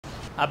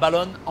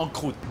abalone en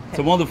croûte. It's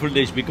a wonderful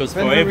dish because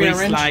for every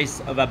slice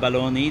of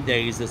abalone there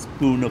is a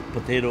spoon of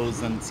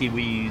potatoes and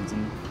seaweeds,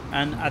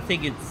 and I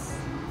think it's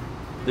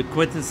the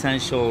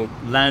quintessential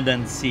land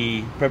and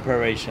sea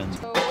preparation.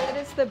 So what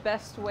is the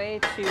best way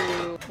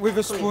to With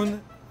a clean?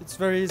 spoon, it's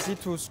very easy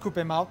to scoop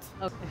them out.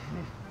 Okay.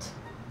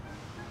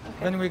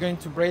 Then we're going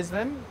to braise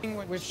them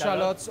with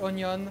shallots,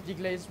 onion,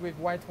 deglazed with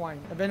white wine.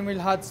 And then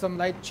we'll add some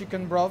light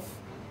chicken broth.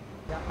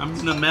 I'm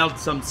gonna melt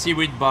some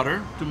seaweed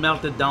butter to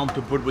melt it down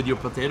to put with your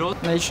potatoes.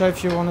 Naisha,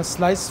 if you want to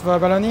slice the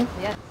abalone,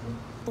 Yes.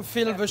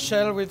 fill the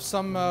shell with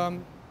some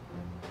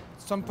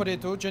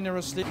potato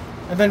generously,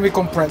 and then we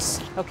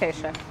compress. Okay,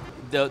 chef.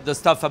 The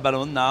stuffed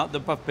abalone now, the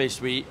puff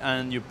pastry,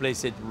 and you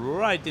place it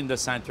right in the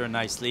center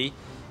nicely,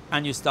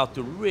 and you start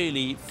to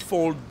really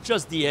fold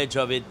just the edge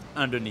of it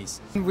underneath.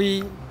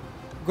 We're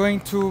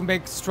going to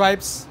make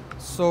stripes,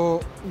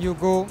 so you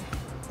go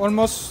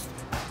almost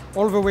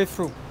all the way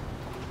through.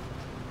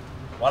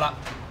 Voilà.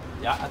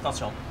 Yeah,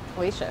 attention.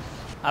 Oui, chef.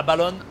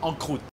 Abalone en croûte.